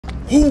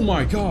Oh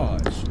my gosh.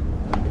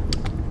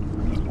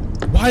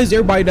 Why is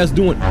everybody that's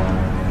doing...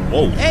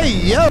 Whoa. Hey,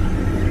 yo.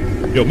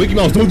 Yo, Mickey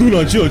Mouse, don't do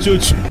nothing. Chill, chill,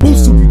 chill.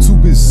 What's up,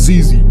 YouTube? It's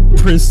CZ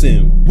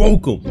Princeton.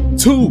 Welcome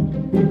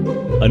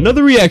to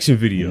another reaction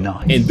video.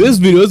 Nice. And this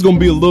video is gonna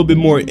be a little bit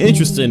more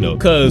interesting though,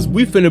 cause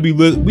we finna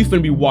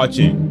be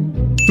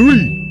watching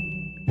 3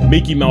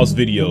 Mickey Mouse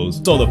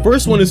videos. So the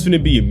first one is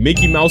finna be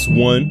Mickey Mouse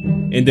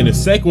 1, and then the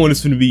second one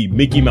is finna be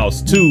Mickey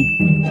Mouse 2,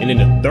 and then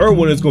the third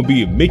one is gonna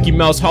be a Mickey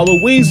Mouse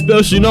Halloween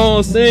special, you know what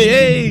I'm saying?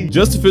 Hey,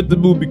 just to fit the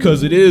mood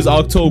because it is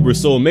October,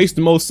 so it makes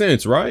the most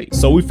sense, right?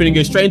 So we finna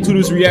get straight into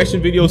this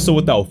reaction video, so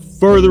without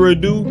further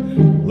ado,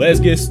 let's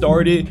get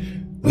started.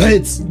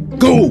 Let's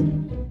go!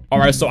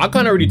 Alright, so I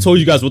kind of already told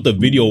you guys what the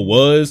video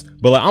was,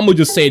 but like, I'm gonna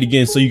just say it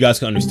again so you guys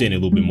can understand it a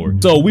little bit more.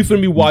 So we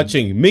finna be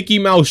watching Mickey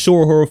Mouse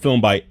short horror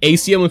film by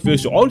ACM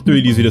Official. All 3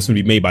 of these videos finna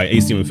be made by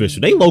ACM Official.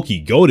 They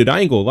low-key goated, I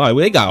ain't gonna lie.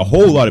 They got a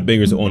whole lot of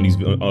bangers on these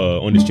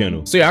on this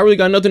channel. So yeah, I really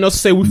got nothing else to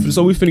say,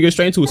 so we finna get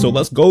straight into it, so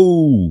let's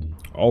go.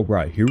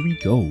 Alright, here we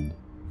go.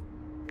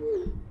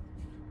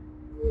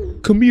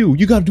 Camille,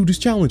 you gotta do this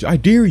challenge, I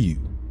dare you.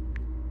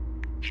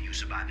 Can you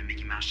survive the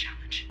Mickey Mouse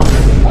challenge?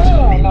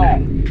 Oh,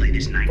 no. Play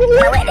this night.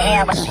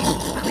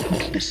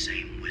 The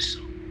same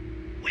whistle.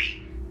 Wait.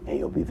 And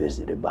you'll be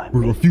visited by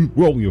We're me.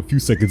 only a few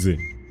seconds in.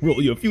 We're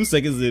only a few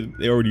seconds in.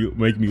 They already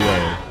make me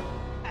laugh.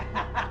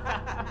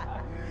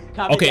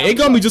 Okay, it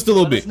got me just a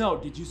little bit. No,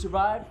 did you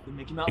survive the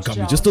Mickey Mouse It got me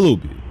challenge? just a little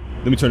bit.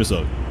 Let me turn this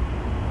up.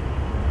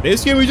 They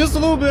scared me just a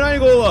little bit. I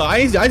ain't gonna lie.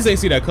 I just ain't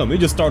see that coming. It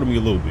just started me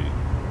a little bit.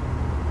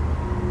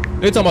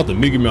 They talking about the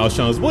Mickey Mouse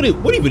challenge. What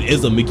even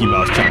is a Mickey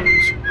Mouse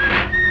challenge?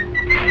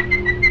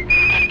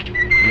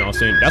 You know what I'm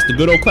saying? That's the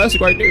good old classic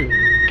right there.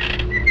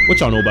 What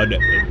y'all know about that?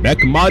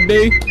 Back in my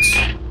day,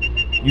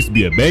 used to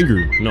be a banger.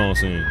 You know what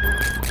I'm saying?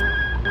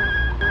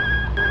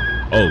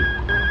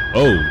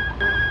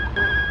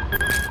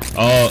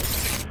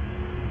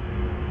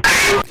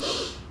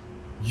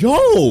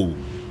 Yo!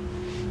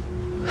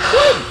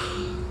 What?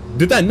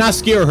 Did that not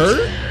scare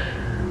her?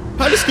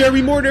 How did it scare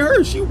me more than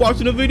her? She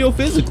watching the video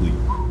physically.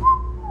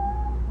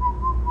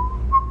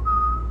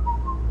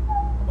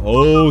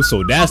 Oh,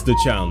 so that's the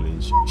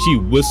challenge. She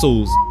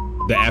whistles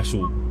the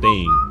actual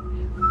thing.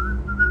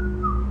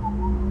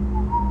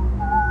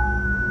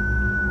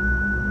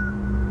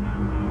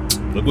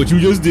 Look what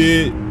you just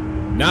did.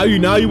 Now you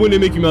win the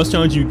Mickey Mouse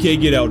challenge. You can't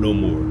get out no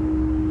more.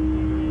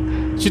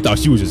 She thought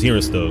she was just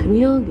hearing stuff.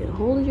 Camille, get a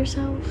hold of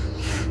yourself.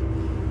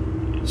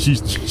 She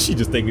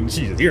just thinking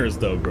she's just hearing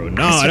stuff, bro.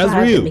 Nah, I that's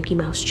survived real. the Mickey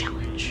Mouse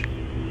challenge.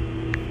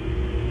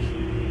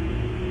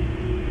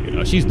 You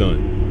know, she's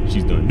done.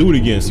 She's done. Do it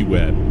again. See what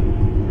happens.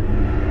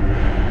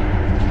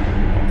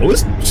 Oh,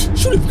 it's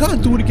should have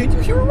gotten do it again. You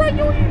hear it right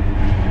now?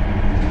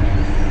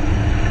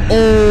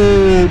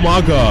 Oh my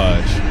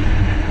gosh.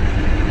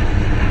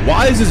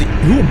 Why is this?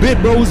 Who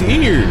bit bro's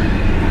ear?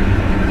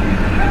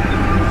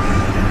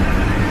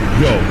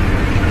 Yo.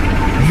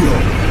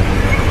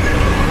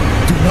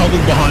 Do not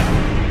look behind.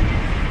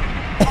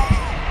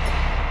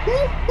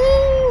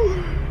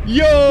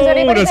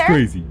 Yo, that's there?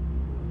 crazy.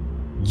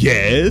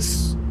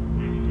 Yes.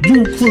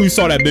 You clearly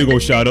saw that big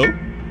old shadow.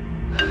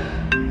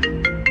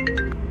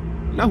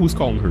 Now who's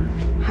calling her?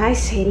 Hi,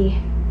 Sadie.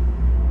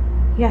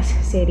 Yes,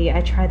 Sadie,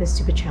 I tried this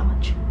stupid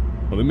challenge.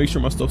 Let me make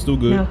sure my stuff's still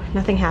good. No,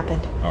 nothing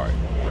happened. All right.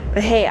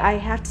 But hey, I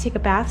have to take a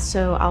bath,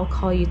 so I'll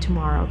call you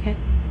tomorrow, okay?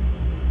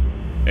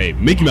 Hey,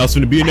 Mickey Mouse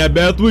finna be in that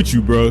bath with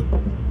you, bro.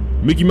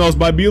 Mickey Mouse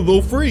might be a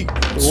little freak.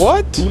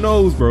 What? Who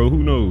knows, bro?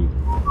 Who knows?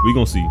 We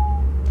gonna see.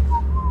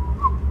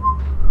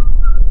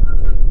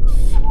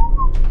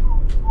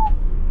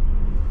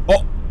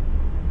 Oh.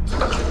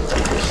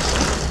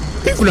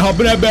 He finna hop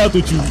in that bath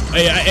with you.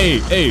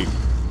 Hey.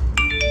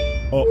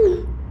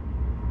 Oh.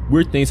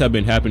 Weird things have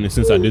been happening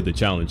since I did the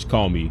challenge.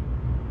 Call me.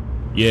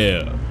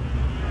 Yeah.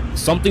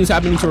 Something's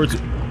happening towards...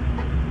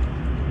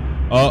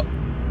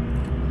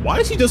 Why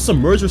does she just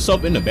submerge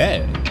herself in the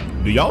bath?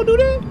 Do y'all do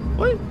that?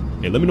 What?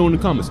 Hey, let me know in the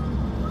comments.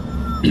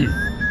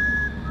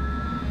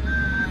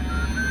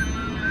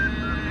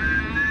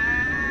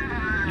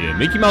 Yeah,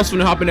 Mickey Mouse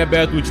finna hop in that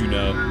bath with you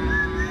now.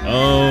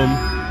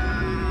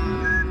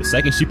 The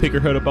second she pick her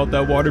head up out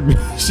that water,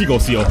 she gonna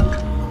see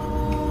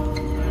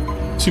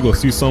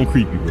something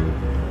creepy, bro.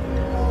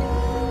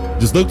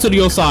 Just look to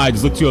your side.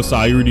 Just look to your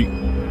side. You already...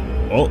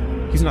 Oh,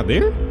 he's not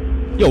there?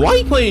 Yo, why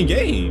you playing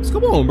games?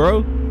 Come on,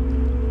 bro.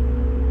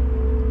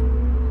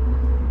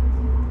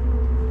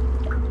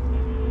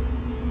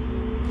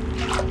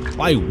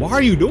 Like, why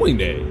are you doing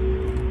that?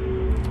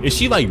 Is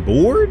she like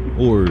bored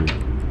or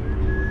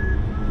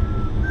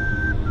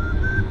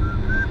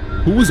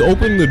who was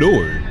opening the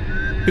door?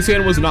 His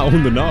hand was not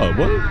on the knob.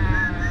 What?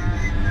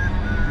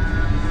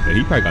 Yeah,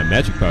 he probably got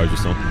magic powers or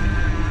something.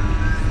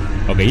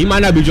 Okay, he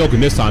might not be joking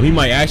this time. He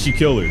might actually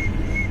kill her.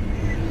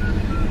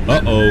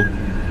 Uh-oh.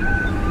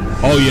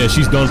 Oh yeah,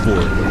 she's done for.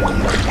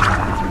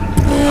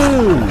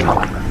 Oh!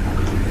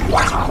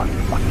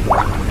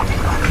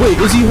 Wait,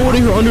 is he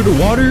holding her under the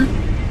water?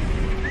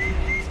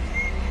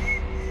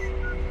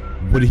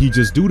 What did he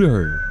just do to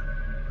her?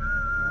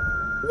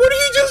 What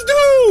did he just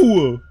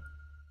do?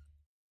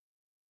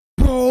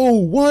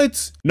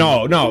 what?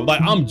 No,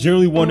 like I'm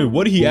generally wondering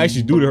what did he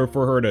actually do to her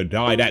for her to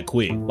die that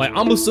quick? Like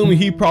I'm assuming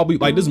he probably,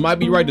 like this might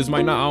be right, this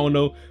might not, I don't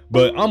know.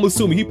 But I'm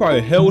assuming he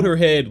probably held her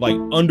head like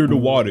under the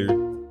water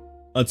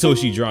until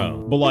she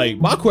drowned. But like,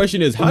 my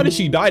question is, how did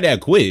she die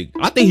that quick?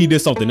 I think he did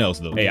something else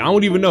though. Hey, I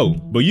don't even know.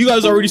 But you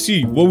guys already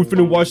see what we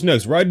finna watch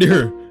next, right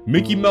there.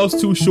 Mickey Mouse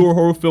 2 short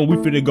horror film, we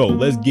finna go.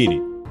 Let's get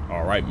it.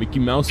 All right, Mickey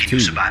Mouse 2.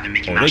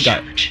 Oh, they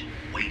got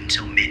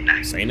Until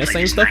midnight. saying that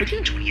same stuff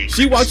again.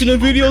 She watching the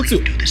video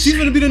too. She's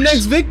gonna be the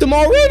next victim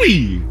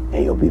already.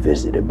 And you'll be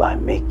visited by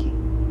Mickey.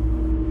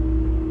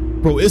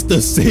 Bro, it's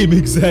the same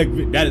exact.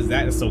 That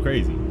is so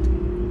crazy.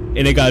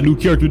 And they got a new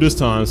character this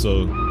time,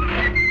 so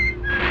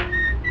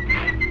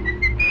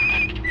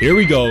here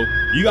we go.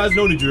 You guys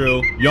know the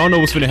drill. Y'all know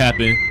what's finna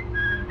happen.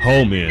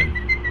 Oh man.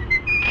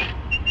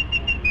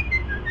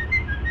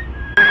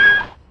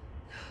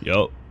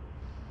 Yup.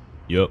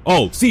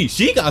 Oh, see,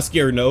 she got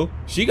scared though.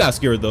 She got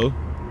scared though.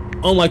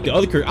 Unlike the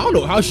other character, I don't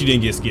know how she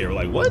didn't get scared.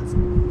 Like what?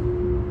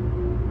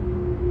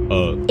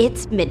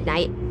 It's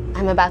midnight.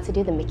 I'm about to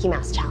do the Mickey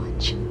Mouse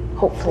challenge.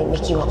 Hopefully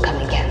Mickey won't come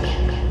and get me.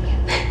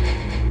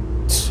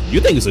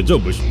 You think it's a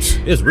joke, but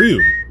it's real.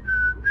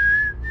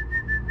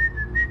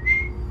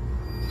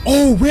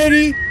 Oh,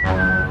 ready?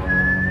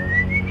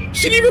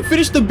 She didn't even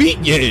finish the beat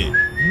yet.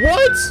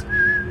 What?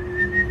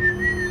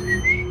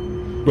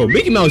 Bro,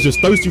 Mickey Mouse just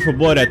thirsty for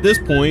blood at this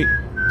point.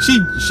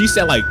 She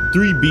said like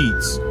 3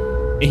 beats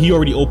and he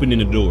already opened in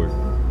the door.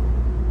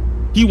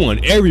 He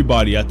want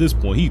everybody at this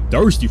point. He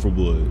thirsty for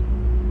blood.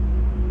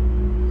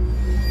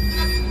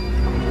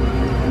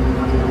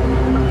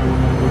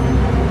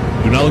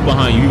 Do not look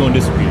behind you. You're gonna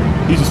disappear.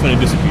 He's just gonna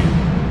disappear.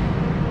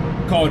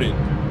 Called it.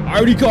 I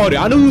already called it.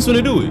 I knew he was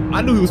gonna do it.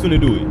 I knew he was gonna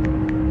do it.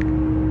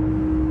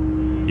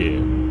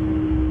 Yeah.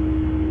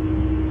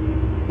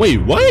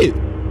 Wait, what?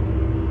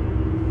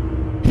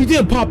 He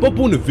didn't pop up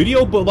on the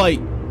video, but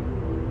like,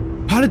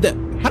 how does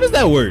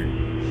that work?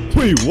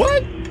 Wait,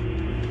 what?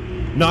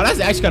 No, that's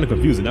actually kind of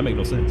confusing. That makes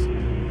no sense.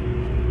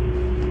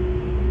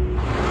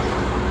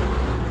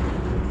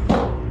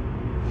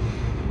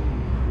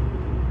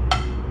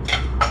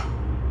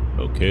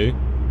 Okay.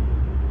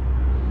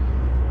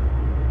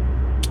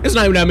 It's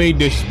not even that many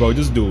dishes, bro.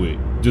 Just do it.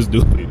 Just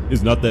do it.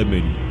 It's not that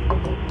many.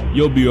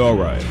 You'll be all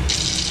right.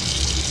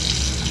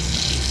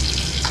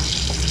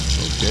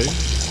 Okay.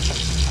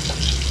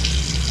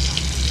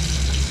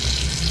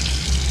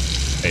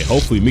 Hey,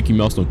 hopefully Mickey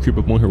Mouse don't creep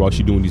up on her while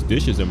she's doing these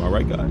dishes. Am I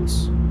right,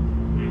 guys?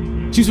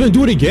 She's gonna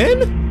do it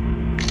again?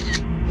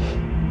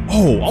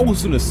 Oh, I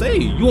was gonna say,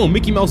 you want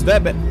Mickey Mouse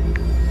that bad?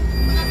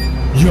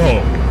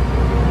 Yo.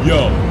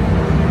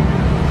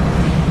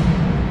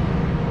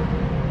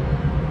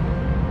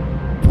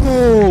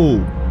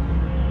 Bro.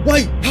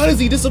 Wait, how does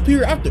he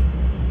disappear after?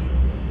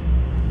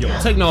 Yo,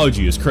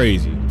 technology is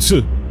crazy.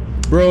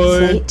 Bro.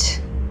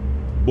 Late.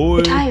 Boy.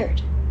 You're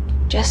tired.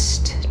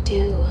 Just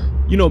do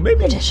You know,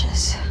 maybe the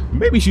dishes.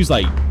 Maybe she's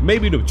like,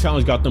 maybe the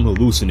challenge got them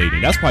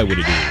hallucinating. That's probably what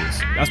it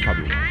is. That's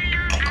probably what.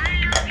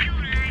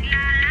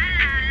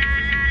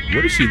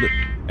 What is she look?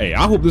 Hey,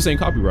 I hope this ain't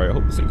copyright. I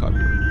hope this ain't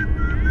copyright.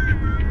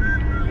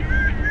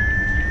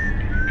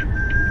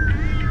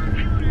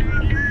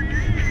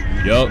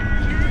 Yup.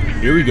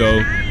 Here we go.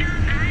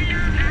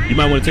 You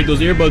might want to take those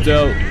earbuds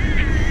out.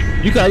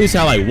 You could at least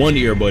have like one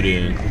earbud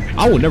in.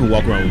 I would never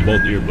walk around with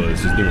both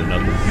earbuds just doing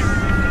nothing.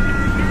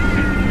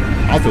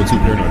 I'll feel too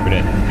paranoid for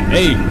that.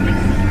 Hey,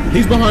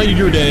 he's behind you.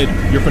 You're dead.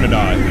 You're finna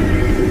die.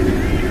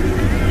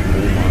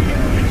 Oh my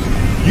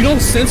gosh. You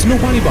don't sense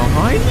nobody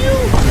behind you?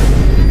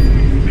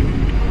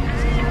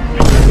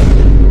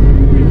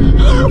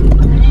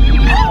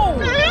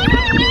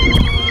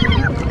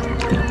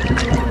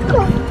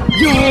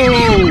 Yo!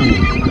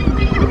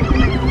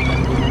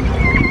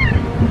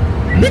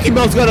 Mickey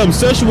Mouse got an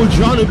obsession with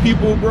drowning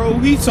people, bro.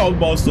 He talking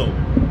about some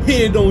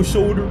hand on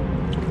shoulder,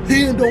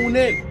 hand on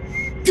neck,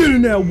 get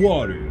in that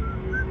water.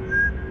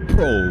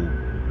 Bro,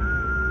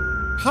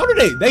 how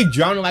do they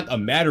drown in like a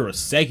matter of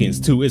seconds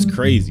too? It's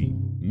crazy.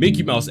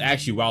 Mickey Mouse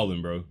actually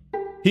wilding, bro.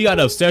 He got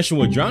an obsession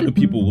with drowning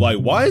people. Like,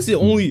 why is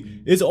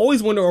it's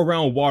always when they're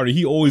around water,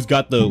 he always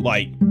got the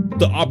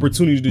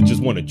opportunity to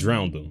just want to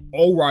drown them.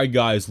 All right,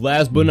 guys,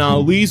 last but not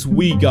least,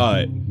 we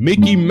got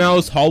Mickey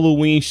Mouse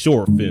Halloween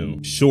short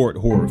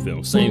horror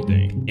film, same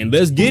thing. And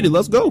let's get it,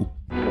 let's go.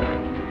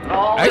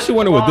 I actually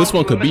wonder what this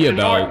one could be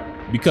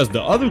about, because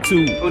the other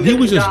two, he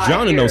was just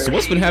drowning them, so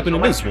what's gonna happen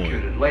in this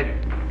one?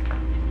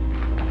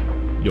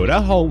 Yo,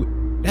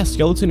 that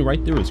skeleton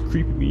right there is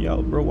creeping me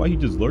out, bro. Why he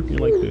just lurking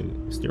like that,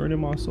 staring at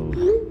my soul?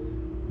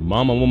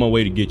 Mom, I'm on my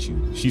way to get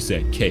you. She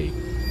said K.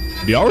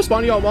 Do y'all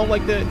respond to y'all mom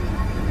like that?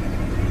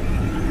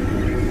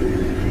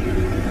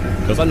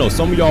 Cause I know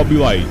some of y'all be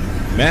like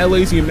mad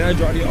lazy and mad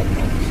dry to y'all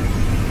moms.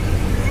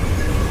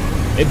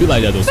 It be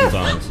like that though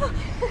sometimes.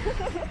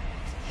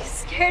 You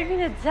scared me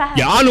to death.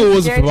 Yeah, I knew it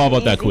wasn't gonna pop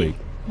out that quick.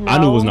 No. I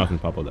knew it was not gonna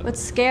pop out that quick.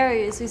 What's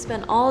scary is we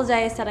spent all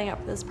day setting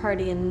up for this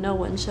party and no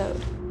one showed.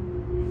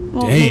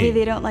 Well, Dang. maybe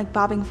they don't like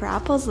bobbing for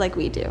apples like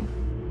we do.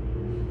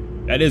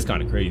 That is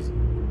kind of crazy.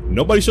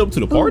 Nobody showed up to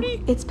the party?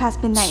 Ooh, it's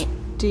past midnight.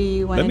 Do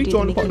you want Let to me do the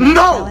join the Mickey party. Mouse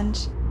No!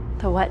 challenge?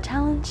 The what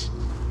challenge?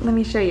 Let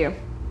me show you.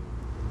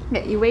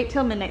 Yeah, you wait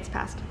till midnight's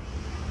passed.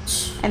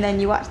 And then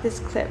you watch this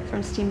clip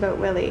from Steamboat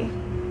Willie.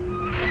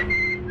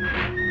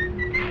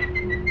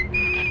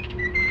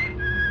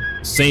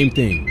 Same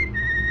thing.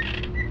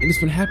 And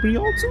it's been happening to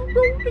y'all too,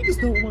 bro. Niggas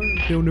don't learn.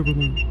 They'll never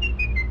learn.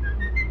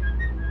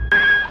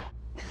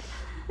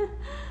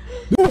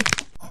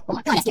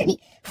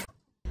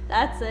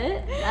 That's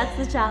it? That's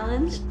the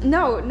challenge?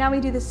 No, now we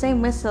do the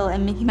same whistle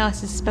and Mickey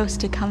Mouse is supposed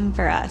to come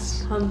for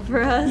us. Come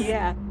for us?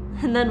 Yeah.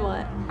 And then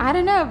what? I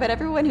don't know, but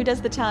everyone who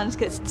does the challenge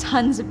gets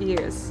tons of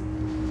views.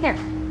 Here,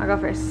 I'll go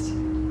first.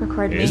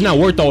 Record me. It's not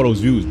worth all those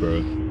views,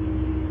 bro.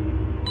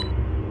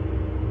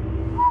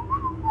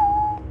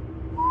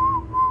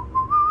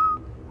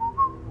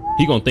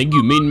 He gonna think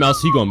you Minnie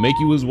Mouse. He gonna make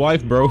you his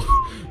wife, bro. Boy.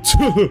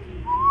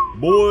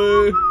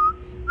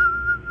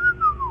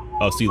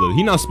 Oh, see, look,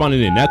 he not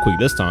spawning in that quick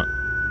this time.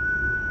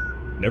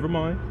 Never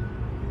mind.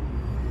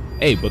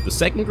 Hey, but the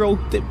second girl,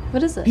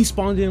 What is it? he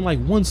spawned in like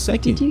 1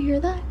 second. Did you hear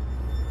that?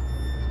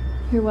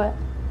 Hear what?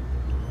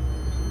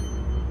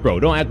 Bro,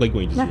 don't act like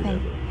you ain't just hear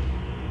Nothing.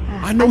 that, bro.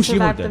 I know she heard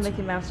survived the that.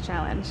 Mickey Mouse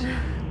challenge.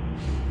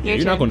 Yeah,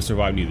 you're not gonna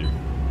survive neither.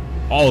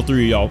 All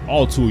three of y'all,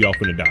 all two of y'all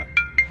finna die.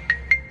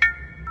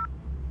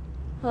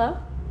 Hello?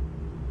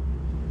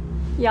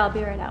 Yeah, I'll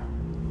be right out.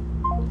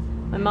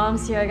 My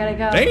mom's here, I gotta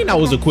go. Dang, that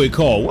was a quick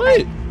call.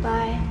 What?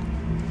 Bye.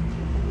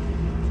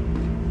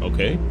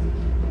 Okay.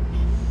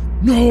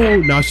 No,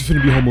 now she's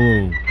finna be home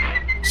alone.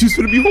 She's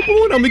finna be home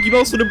alone. Now Mickey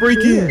Mouse finna break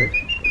in.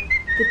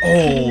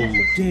 Oh,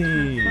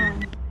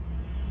 dang.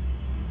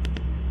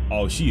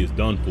 Oh, she is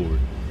done for.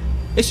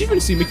 Is she finna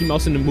see Mickey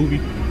Mouse in the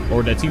movie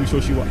or that TV show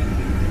she watched?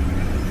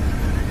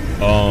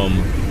 I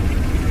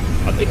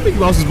think Mickey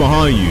Mouse is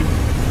behind you.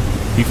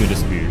 He finna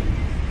disappear.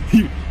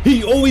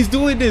 He always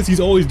doing this.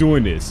 He's always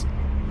doing this.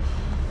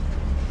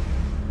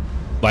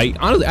 Like,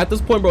 honestly, at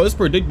this point, bro, it's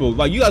predictable.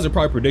 Like, you guys are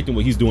probably predicting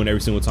what he's doing every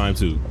single time,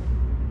 too.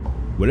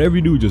 Whatever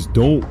you do, just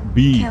don't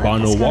be Can't by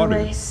let no this go to water.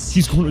 waste.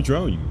 He's gonna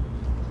drown you.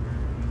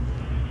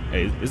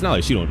 Hey, it's not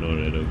like she don't know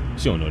that, though.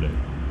 She don't know that.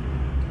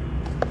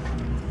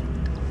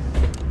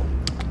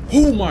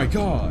 Oh my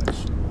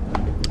gosh.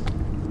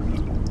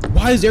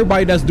 Why is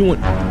everybody that's doing...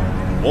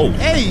 Whoa.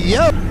 Hey,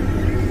 yo.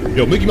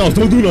 Yo, Mickey Mouse,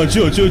 don't do nothing.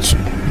 Chill, chill, chill.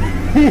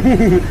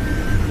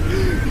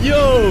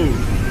 Yo.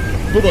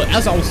 But look,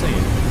 as I was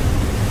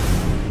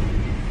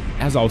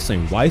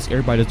saying, why is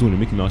everybody that's doing the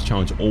Mickey Mouse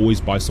challenge always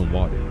by some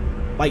water?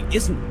 Like,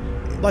 it's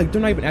like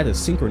they're not even at a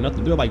sink or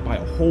nothing. They're like by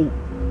a whole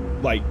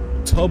like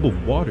tub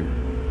of water.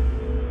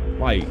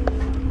 Like,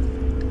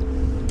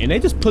 and they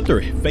just put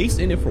their face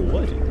in it for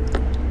what?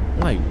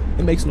 Like,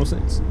 it makes no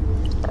sense.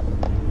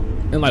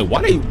 And like,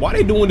 why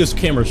they doing this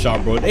camera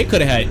shot, bro? They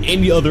could have had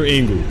any other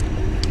angle.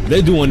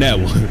 They're doing that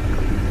one.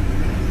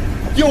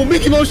 Yo,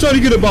 Mickey Mouse trying to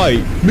get a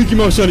bite. Mickey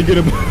Mouse trying to get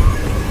a bite.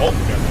 Oh,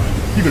 never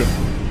mind. Keep it up.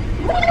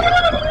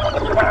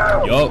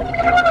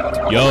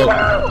 Yo.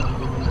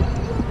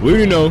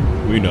 We know.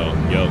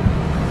 Yo.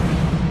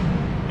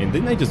 And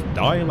didn't they just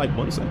die in like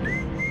 1 second?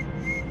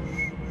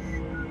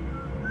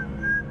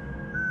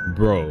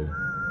 Bro.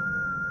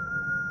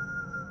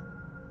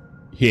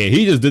 Yeah,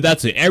 he just did that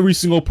to every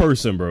single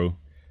person, bro.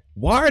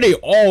 Why are they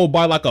all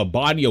by like a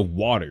body of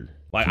water?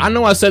 Like, I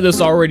know I said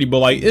this already, but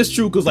like, it's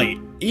true, because like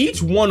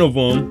each one of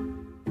them,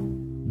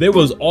 they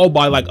was all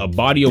by like a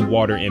body of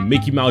water, and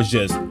Mickey Mouse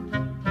just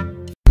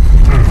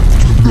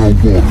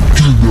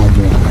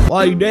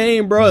like,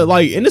 dang, bro.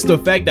 Like, and it's the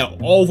fact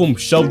that all of them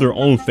shoved their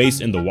own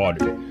face in the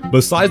water.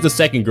 Besides the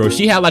second girl,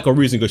 she had like a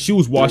reason, because she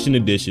was washing the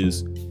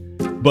dishes.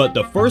 But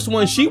the first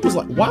one, she was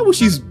like, why was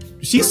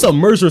she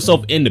submerged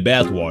herself in the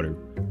bath water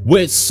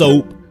with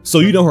soap, so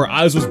you know her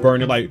eyes was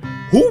burning? Like,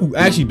 who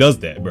actually does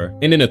that, bro?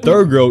 And then the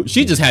third girl,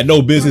 she just had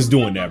no business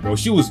doing that, bro.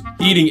 She was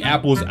eating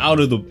apples out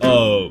of the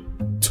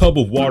tub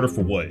of water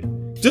for what?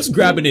 Just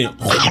grab it in.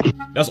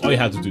 That's all you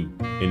have to do.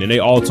 And then they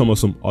all tell me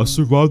I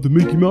survived the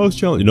Mickey Mouse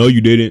challenge. No,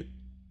 you didn't.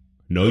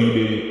 No, you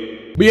didn't.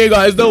 But yeah,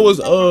 guys, that was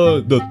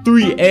the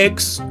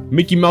 3X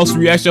Mickey Mouse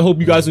reaction. I hope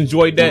you guys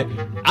enjoyed that.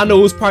 I know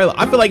it was probably,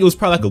 I feel like it was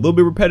probably like a little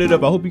bit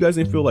repetitive. I hope you guys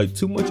didn't feel like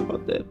too much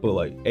about that. But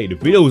like, hey, the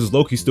video was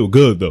low-key still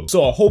good though.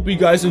 So I hope you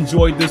guys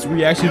enjoyed this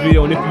reaction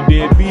video. And if you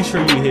did, be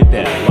sure you hit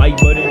that like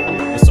button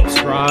and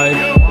subscribe.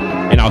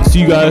 And I'll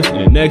see you guys in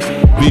the next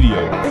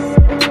video.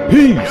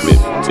 Peace.